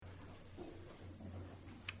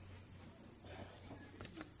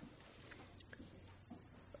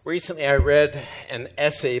Recently, I read an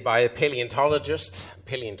essay by a paleontologist.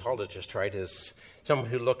 Paleontologist, right, is someone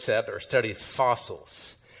who looks at or studies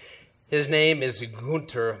fossils. His name is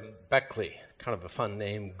Gunter Beckley. Kind of a fun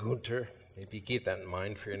name, Gunter. Maybe keep that in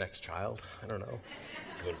mind for your next child. I don't know.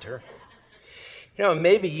 Gunter. You know,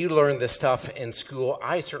 maybe you learned this stuff in school.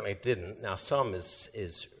 I certainly didn't. Now, some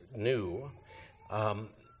is new.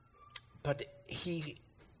 But he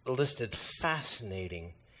listed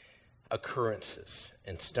fascinating occurrences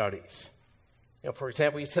and studies. You know, for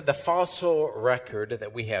example, he said the fossil record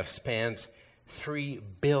that we have spans 3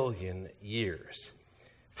 billion years,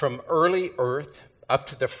 from early Earth up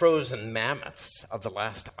to the frozen mammoths of the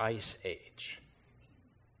last ice age.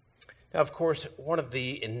 Now, of course, one of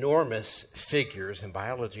the enormous figures in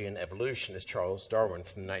biology and evolution is Charles Darwin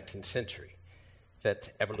from the 19th century, that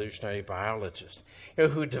evolutionary biologist,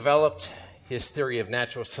 who developed his theory of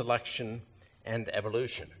natural selection and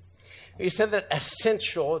evolution. He said that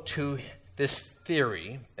essential to this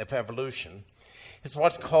theory of evolution is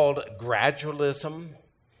what's called gradualism.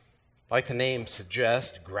 Like the name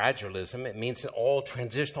suggests, gradualism, it means that all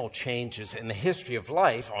transitional changes in the history of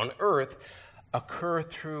life on Earth occur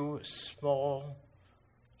through small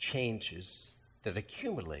changes that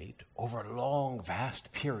accumulate over long,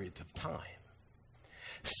 vast periods of time.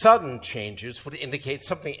 Sudden changes would indicate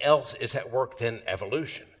something else is at work than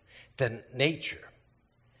evolution, than nature.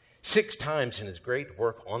 6 times in his great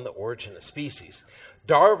work on the origin of species,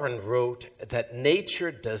 Darwin wrote that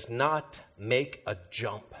nature does not make a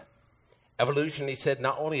jump. Evolution, he said,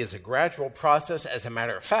 not only is a gradual process, as a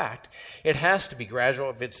matter of fact, it has to be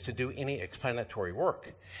gradual if it's to do any explanatory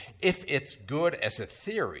work. If it's good as a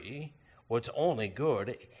theory, well, it's only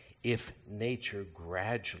good if nature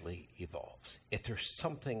gradually evolves. If there's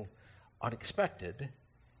something unexpected,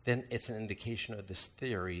 then it's an indication that this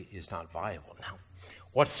theory is not viable. Now,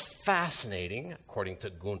 what's fascinating, according to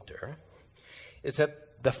Gunter, is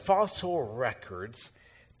that the fossil records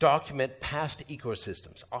document past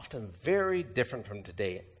ecosystems, often very different from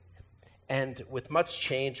today, and with much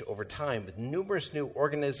change over time, with numerous new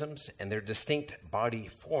organisms and their distinct body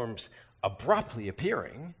forms abruptly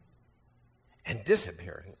appearing and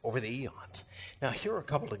disappearing over the eons. Now, here are a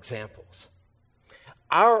couple examples.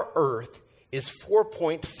 Our Earth is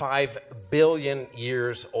 4.5 billion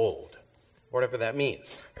years old, whatever that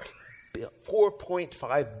means.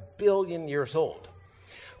 4.5 billion years old.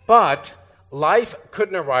 But life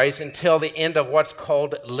couldn't arise until the end of what's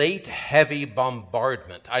called late heavy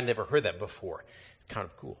bombardment. I never heard that before. It's kind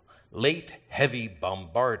of cool. Late heavy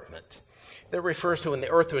bombardment. That refers to when the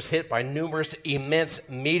Earth was hit by numerous immense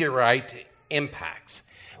meteorite impacts,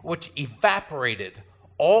 which evaporated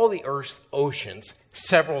all the Earth's oceans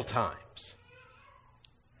several times.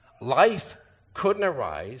 Life couldn't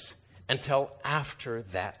arise until after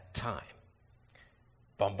that time.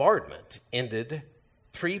 Bombardment ended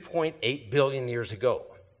 3.8 billion years ago,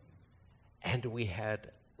 and we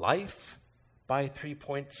had life by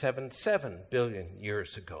 3.77 billion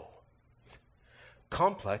years ago.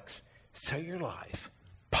 Complex cellular life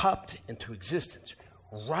popped into existence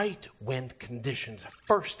right when conditions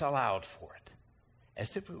first allowed for it,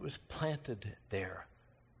 as if it was planted there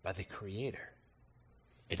by the Creator.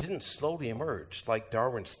 It didn't slowly emerge like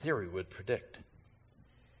Darwin's theory would predict.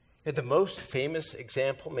 The most famous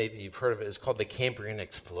example, maybe you've heard of it, is called the Cambrian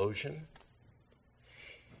explosion.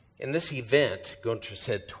 In this event, Gunter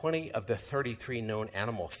said 20 of the 33 known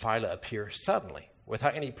animal phyla appear suddenly,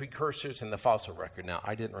 without any precursors in the fossil record. Now,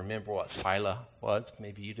 I didn't remember what phyla was.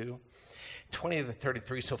 Maybe you do. 20 of the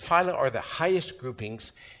 33. So phyla are the highest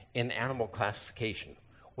groupings in animal classification,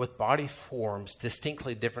 with body forms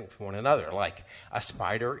distinctly different from one another. Like a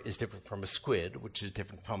spider is different from a squid, which is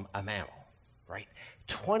different from a mammal. Right?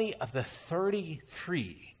 20 of the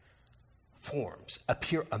 33 forms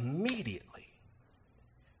appear immediately.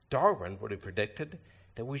 Darwin would have predicted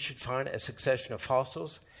that we should find a succession of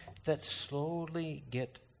fossils that slowly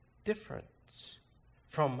get different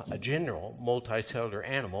from a general multicellular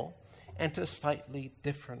animal and to slightly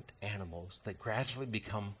different animals that gradually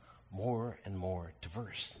become more and more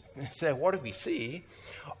diverse. So what do we see?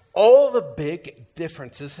 All the big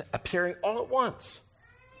differences appearing all at once.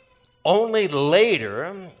 Only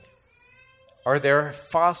later are there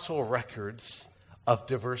fossil records of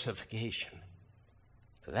diversification.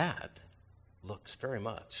 That looks very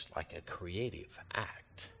much like a creative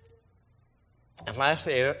act. And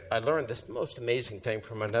lastly, I learned this most amazing thing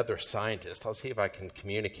from another scientist. I'll see if I can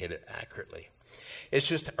communicate it accurately. It's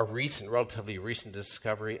just a relatively recent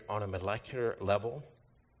discovery on a molecular level.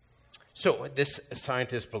 So this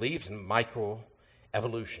scientist believes in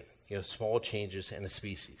microevolution, small changes in a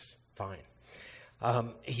species. Fine.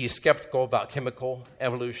 He's skeptical about chemical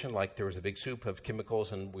evolution, like there was a big soup of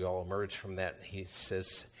chemicals and we all emerged from that. He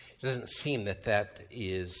says it doesn't seem that that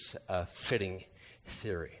is a fitting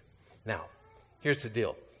theory. Now, here's the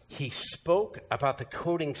deal. He spoke about the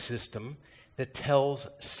coding system that tells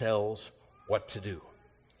cells what to do.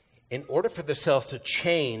 In order for the cells to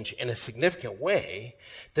change in a significant way,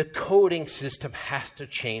 the coding system has to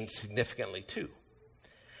change significantly too.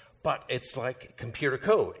 But it's like computer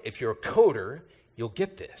code. If you're a coder, you'll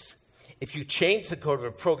get this. If you change the code of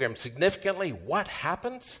a program significantly, what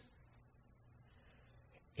happens?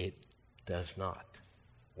 It does not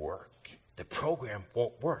work. The program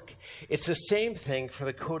won't work. It's the same thing for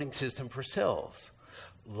the coding system for cells.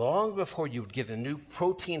 Long before you would get a new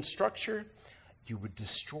protein structure, you would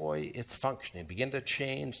destroy its functioning, begin to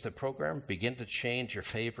change the program, begin to change your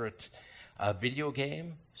favorite video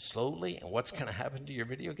game slowly. And what's going to happen to your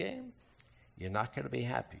video game? You're not going to be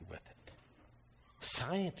happy with it.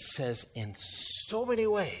 Science says in so many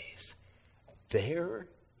ways, there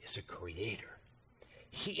is a creator.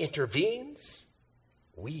 He intervenes.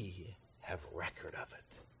 We have record of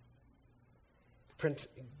it. Friends,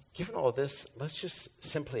 given all this, let's just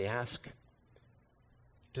simply ask,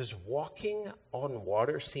 does walking on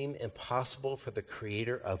water seem impossible for the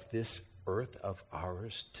creator of this earth of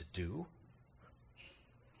ours to do?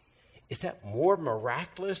 Is that more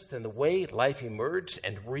miraculous than the way life emerged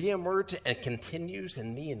and reemerged and continues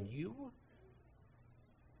in me and you?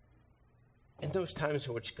 In those times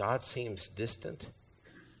in which God seems distant,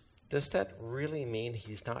 does that really mean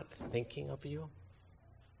he's not thinking of you?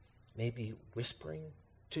 Maybe whispering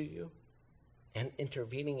to you and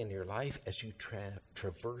intervening in your life as you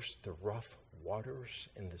traverse the rough waters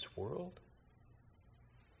in this world?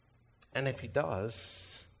 And if he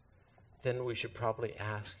does, then we should probably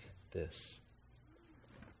ask this.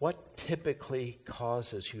 What typically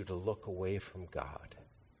causes you to look away from God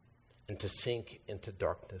and to sink into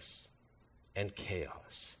darkness and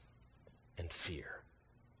chaos and fear?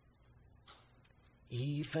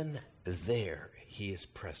 Even there, he is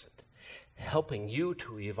present, helping you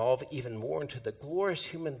to evolve even more into the glorious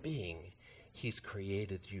human being he's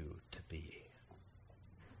created you to be.